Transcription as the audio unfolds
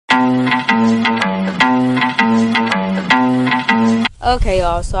Okay,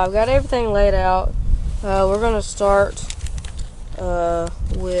 y'all, so I've got everything laid out. We're going to start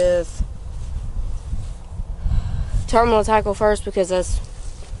with terminal tackle first because that's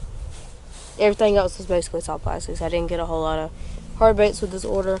everything else is basically soft plastics. I didn't get a whole lot of hard baits with this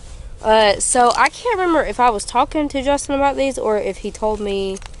order. So I can't remember if I was talking to Justin about these or if he told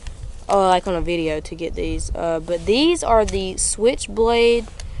me like on a video to get these. But these are the Switchblade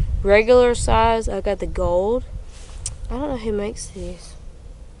regular size. I got the gold. I don't know who makes these.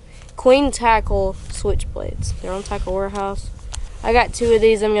 Queen Tackle Switchblades. They're on Tackle Warehouse. I got 2 of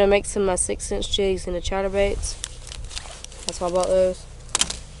these. I'm going to make some of my 6-inch jigs into chatterbaits. That's why I bought those.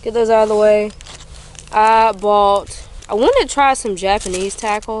 Get those out of the way. I wanted to try some Japanese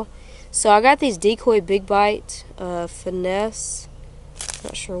tackle. So I got these Decoy Big Bite Finesse.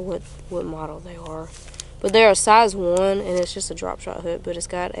 Not sure what model they are. But they're a size 1 and it's just a drop shot hook. But it's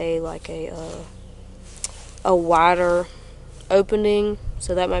got a wider opening,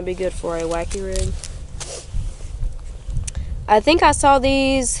 so that might be good for a wacky rig. I think I saw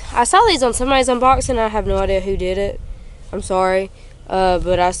these on somebody's unboxing. I have no idea who did it. I'm sorry,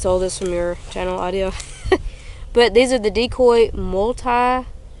 but I stole this from your channel audio. But these are the Decoy multi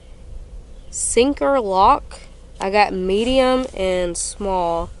sinker lock. I got medium and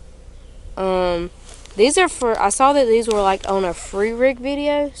small. These are I saw that these were like on a free rig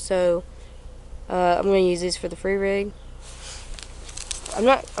video, so I'm gonna use these for the free rig. I'm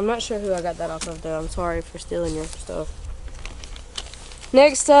not sure who I got that off of though. I'm sorry for stealing your stuff.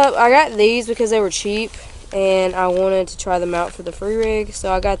 Next up, I got these because they were cheap and I wanted to try them out for the free rig.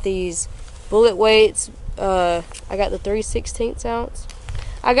 So I got these bullet weights. I got the 3/16 ounce.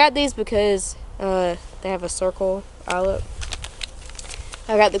 I got these because they have a circle eyelet.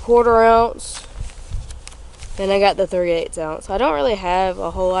 I got the 1/4 ounce. And I got the 3/8 ounce. I don't really have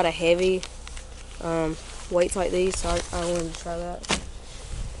a whole lot of heavy weights like these, so I wanted to try that.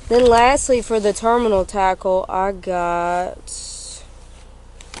 Then lastly, for the terminal tackle, I got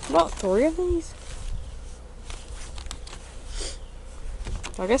about 3 of these.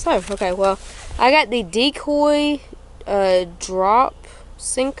 I guess so. Okay, well, I got the Decoy drop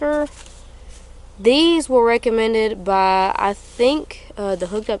sinker. These were recommended by, I think, the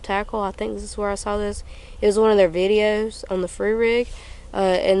Hooked Up Tackle. I think this is where I saw this. It was one of their videos on the free rig,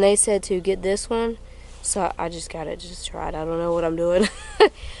 and they said to get this one. So I just got it, just tried. I don't know what I'm doing.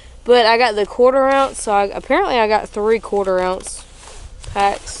 But I got the 1/4 ounce, so apparently I got 3 1/4 ounce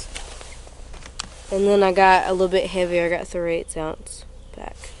packs. And then I got a little bit heavier. I got 3/8 ounce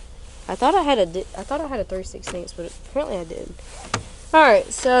pack. I thought I had a 3/16, but apparently I did.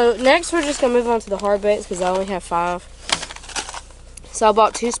 Alright, so next we're just going to move on to the hard baits because I only have 5. So I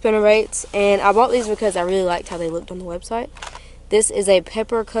bought 2 spinner baits, and I bought these because I really liked how they looked on the website. This is a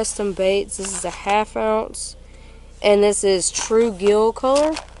Pepper Custom Baits. This is a 1/2 ounce, and this is True Gill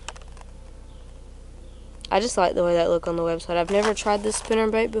color. I just like the way that looked on the website. I've never tried this spinner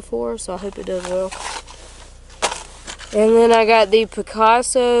bait before, so I hope it does well. And then I got the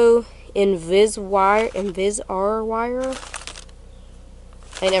Picasso Invis-R wire.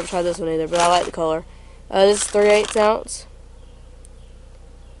 I ain't never tried this one either, but I like the color. This is 3/8 ounce.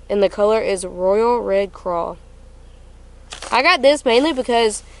 And the color is Royal Red Crawl. I got this mainly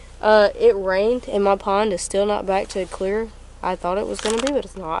because it rained and my pond is still not back to clear. I thought it was going to be, but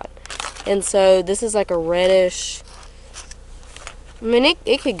it's not. And so this is like a reddish. I mean,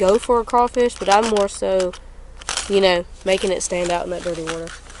 it could go for a crawfish, but I'm more so, you know, making it stand out in that dirty water.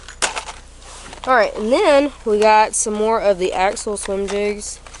 Alright, and then we got some more of the Axel swim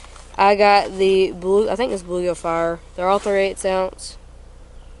jigs. I got the blue, I think it's Bluegill Fire. They're all 3/8 ounce.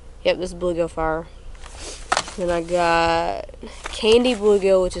 Yep, this is Bluegill Fire. Then I got Candy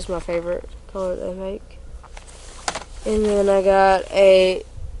Bluegill, which is my favorite color they make. And then I got a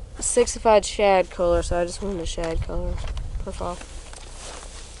Sixified Shad color, so I just wanted a shad color profile.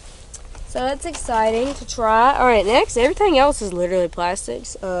 So that's exciting to try. Alright, next, everything else is literally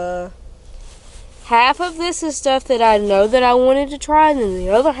plastics. Half of this is stuff that I know that I wanted to try, and then the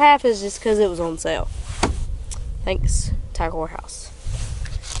other half is just because it was on sale. Thanks, Tackle Warehouse.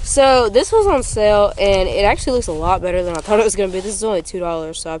 So this was on sale, and it actually looks a lot better than I thought it was going to be. This is only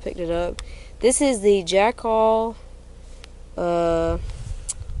 $2, so I picked it up. This is the Jackall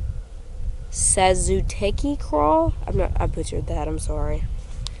Sazuteki crawl. I butchered that, I'm sorry.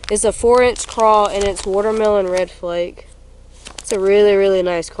 It's a 4-inch crawl, and it's watermelon red flake. It's a really, really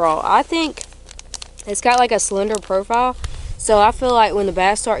nice crawl. I think it's got like a slender profile, so I feel like when the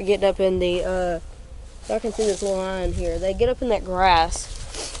bass start getting up in the, y'all can see this line here, they get up in that grass.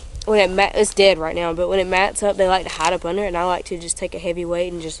 When it's dead right now, but when it mats up, they like to hide up under it, and I like to just take a heavy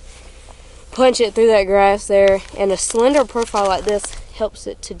weight and just punch it through that grass there. And a slender profile like this helps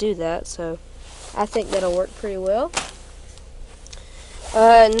it to do that, so I think that'll work pretty well.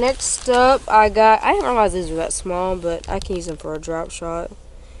 Next up, I didn't realize these were that small, but I can use them for a drop shot.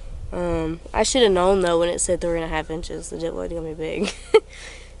 I should have known though when it said 3.5 inches that it wasn't gonna be big.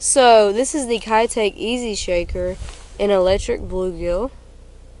 So this is the Kitech Easy Shaker in electric bluegill.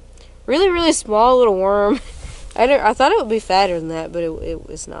 Really, really small little worm. I thought it would be fatter than that, but it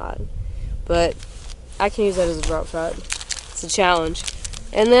was not. But I can use that as a drop shot. It's a challenge.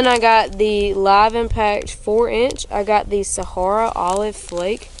 And then I got the Live Impact 4-inch. I got the Sahara Olive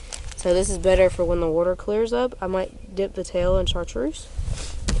Flake. So this is better for when the water clears up. I might dip the tail in chartreuse.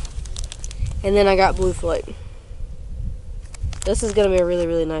 And then I got Blue Flake. This is going to be a really,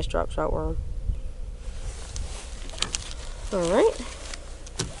 really nice drop shot worm. Alright.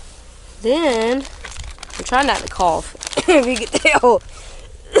 Then, I'm trying not to cough. If you can tell.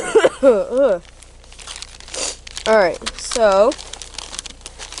 Alright, so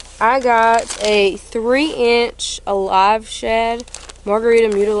I got a 3-inch Alive Shad Margarita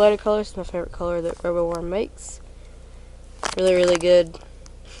Mutilated color. It's my favorite color that Roboworm makes. Really, really good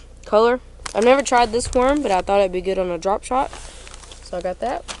color. I've never tried this worm, but I thought it'd be good on a drop shot. So I got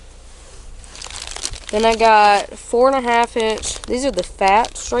that. Then I got 4.5-inch. These are the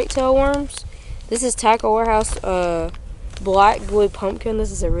fat straight tail worms. This is Tackle Warehouse Black Glue Pumpkin.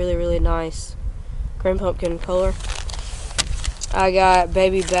 This is a really, really nice green pumpkin color. I got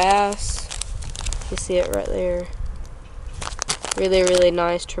Baby Bass. You see it right there. Really, really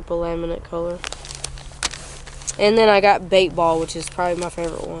nice triple laminate color. And then I got Bait Ball, which is probably my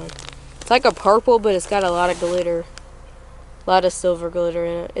favorite one. It's like a purple, but it's got a lot of glitter. A lot of silver glitter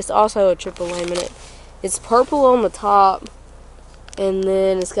in it. It's also a triple laminate. It's purple on the top, and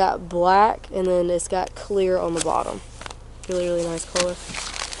then it's got black, and then it's got clear on the bottom. Really, really nice color.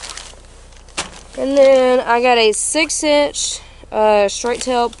 And then I got a 6-inch straight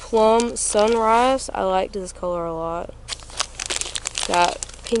tail Plum Sunrise. I liked this color a lot. Got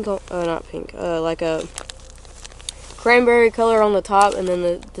pink, not pink, like a cranberry color on the top, and then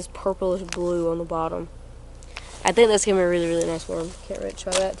this purplish blue on the bottom. I think that's going to be a really, really nice worm. Can't wait to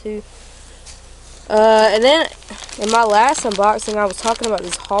try that too. And then in my last unboxing, I was talking about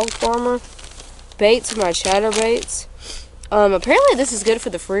these Hog Farmer baits, my chatterbaits. Apparently this is good for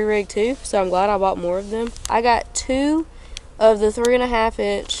the free rig too, so I'm glad I bought more of them. I got 2 of the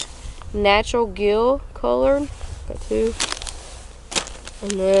 3.5-inch Natural Gill colored. Got 2.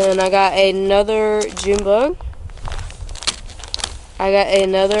 And then I got another June Bug. I got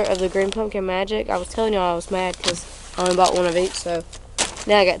another of the Green Pumpkin Magic. I was telling y'all I was mad because I only bought 1 of each, so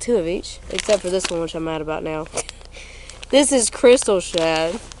now I got 2 of each, except for this one, which I'm mad about now. This is Crystal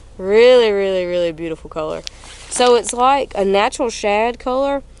Shad. Really, really, really beautiful color. So it's like a natural shad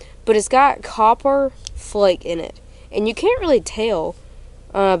color, but it's got copper flake in it. And you can't really tell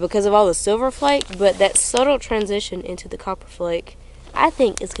because of all the silver flake, but that subtle transition into the copper flake, I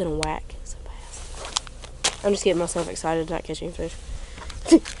think it's going to whack some bass. I'm just getting myself excited not catching fish.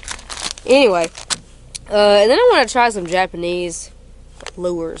 Anyway, and then I want to try some Japanese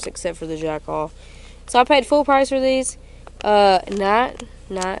lures, except for the jack-off. So I paid full price for these. Not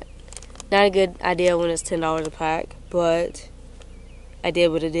a good idea when it's $10 a pack, but I did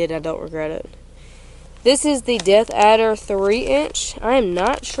what I did. I don't regret it. This is the Death Adder 3-inch. I am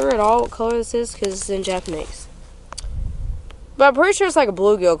not sure at all what color this is because it's in Japanese. But I'm pretty sure it's like a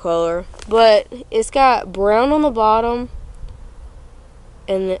bluegill color. But it's got brown on the bottom.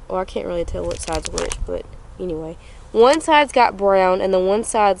 And, well, I can't really tell which side's which, but anyway. One side's got brown, and then one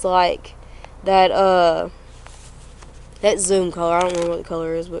side's like that Zoom color. I don't remember what the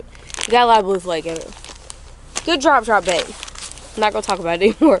color is, but it got a lot of blue flake in it. Good drop bait. I'm not going to talk about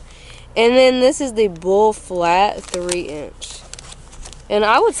it anymore. And then this is the Bull Flat 3-inch. And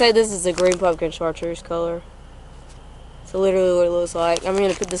I would say this is a green pumpkin chartreuse color. So literally what it looks like. I'm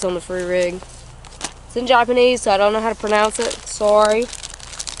going to put this on the free rig. It's in Japanese, so I don't know how to pronounce it. Sorry.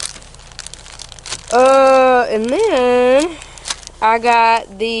 And then I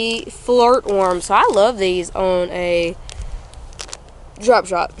got the Flirt Worm. So I love these on a drop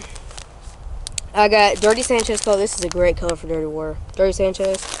shot. I got Dirty Sanchez color. This is a great color for Dirty War. Dirty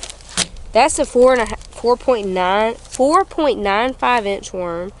Sanchez. That's a 4.95-inch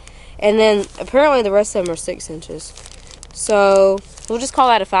worm. And then apparently the rest of them are 6 inches. So we'll just call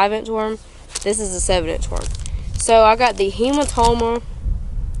that a 5-inch worm. This is a 7-inch worm. So I got the Hematoma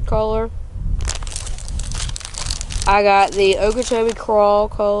color. I got the Okeechobee Crawl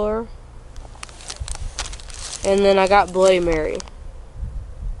color. And then I got Bloody Mary.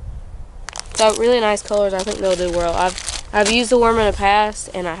 So really nice colors. I think they'll do well. I've used the worm in the past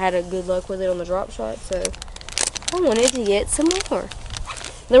and I had a good luck with it on the drop shot, so I wanted to get some more.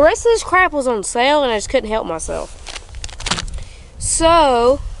 The rest of this crap was on sale, and I just couldn't help myself.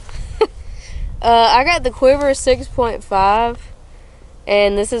 So, I got the Quiver 6.5,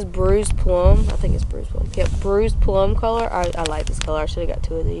 and this is Bruised Plum. I think it's Bruised Plum. Yep, Bruised Plum color. I like this color. I should have got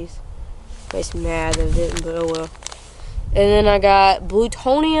 2 of these. Makes me mad that I didn't, but oh well. And then I got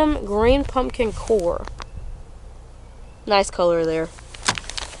Plutonium Green Pumpkin Core. Nice color there.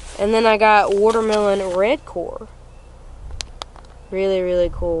 And then I got Watermelon Red Core. Really, really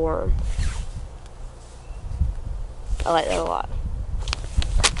cool worm. I like that a lot.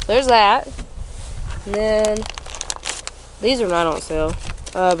 There's that. And then these are not on sale,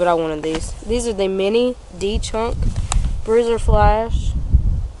 but I wanted these. These are the Mini D-Chunk Bruiser Flash,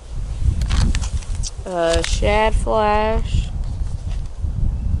 Shad Flash,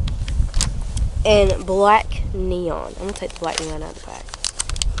 and Black Neon. I'm gonna take the Black Neon out of the pack.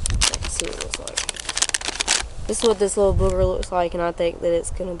 Let's see what it looks like. This is what this little booger looks like, and I think that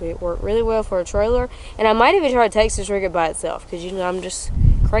it's gonna work really well for a trailer. And I might even try to Texas rig it by itself, because you know I'm just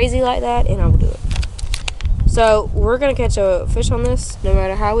crazy like that, and I will do it. So we're gonna catch a fish on this, no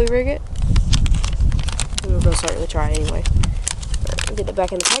matter how we rig it. And we're gonna start to try it anyway. Right, get it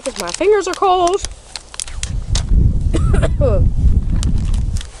back in the pack, because my fingers are cold.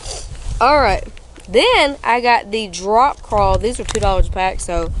 All right. Then I got the Drop Crawl. These are $2 a pack,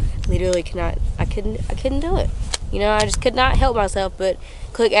 so literally I couldn't do it. You know, I just could not help myself but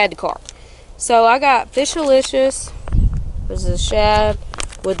click add to cart. So I got Fishalicious. This is a shad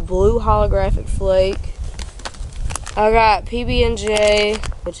with blue holographic flake. I got PB&J,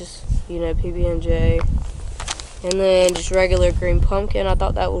 which is, you know, PB&J. And then just regular green pumpkin. I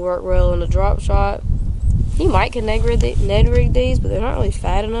thought that would work well in a drop shot. You might can Ned rig these, but they're not really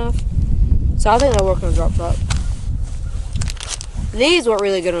fat enough. So I think they'll work on a drop shot. These work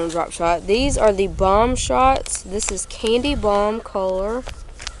really good on a drop shot. These are the Bomb Shots. This is Candy Bomb color.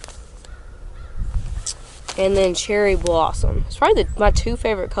 And then Cherry Blossom. It's probably my 2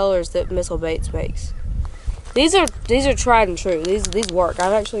 favorite colors that Missile Baits makes. These are tried and true. These work.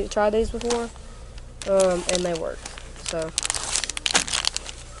 I've actually tried these before. And they work. So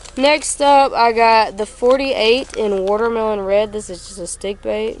next up I got the 48 in Watermelon Red. This is just a stick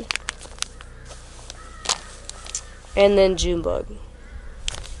bait. And then June Bug.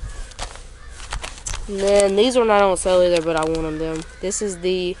 And then these are not on sale either, but I wanted them. This is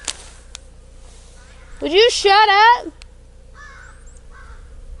the... Would you shut up?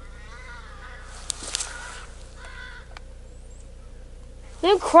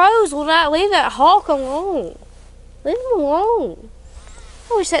 Them crows will not leave that hawk alone. Leave them alone.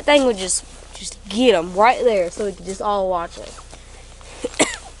 I wish that thing would just get them right there so we could just all watch it.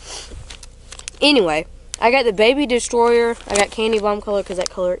 Anyway. I got the Baby Destroyer. I got Candy Bomb color because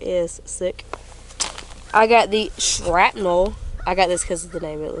that color is sick. I got the Shrapnel. I got this because of the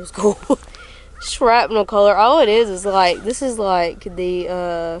name. It looks cool. Shrapnel color. All it is like, this is like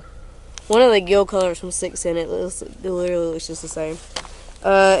the, one of the gill colors from 6 in it. It literally looks just the same.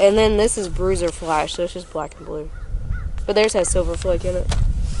 And then this is Bruiser Flash, so it's just black and blue. But theirs has silver flake in it.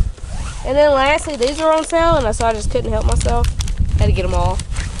 And then lastly, these are on sale, and so I just couldn't help myself. Had to get them all.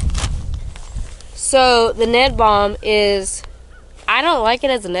 So the Ned Bomb is, I don't like it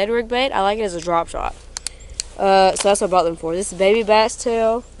as a Ned rig bait. I like it as a drop shot. So that's what I bought them for. This is Baby Bass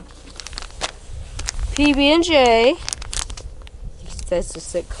Tail, PB&J. That's a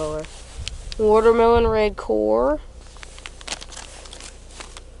sick color. Watermelon Red Core,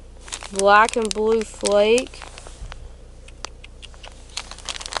 Black and Blue Flake,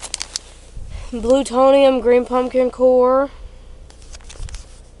 Plutonium Green Pumpkin Core,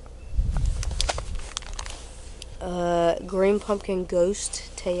 Green Pumpkin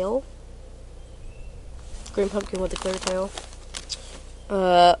Ghost Tail. Green Pumpkin with the clear tail.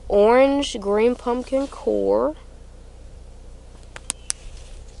 Orange Green Pumpkin Core.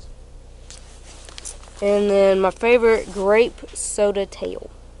 And then my favorite, Grape Soda Tail.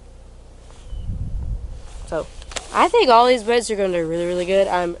 So, I think all these baits are going to do really, really good.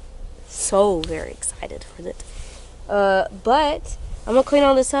 I'm so very excited for it. But I'm going to clean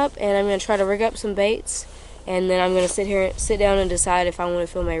all this up, and I'm going to try to rig up some baits. And then I'm going to sit down and decide if I want to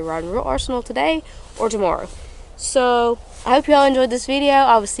film a Rod and Reel Arsenal today or tomorrow. So, I hope y'all enjoyed this video.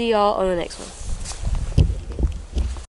 I will see y'all on the next one.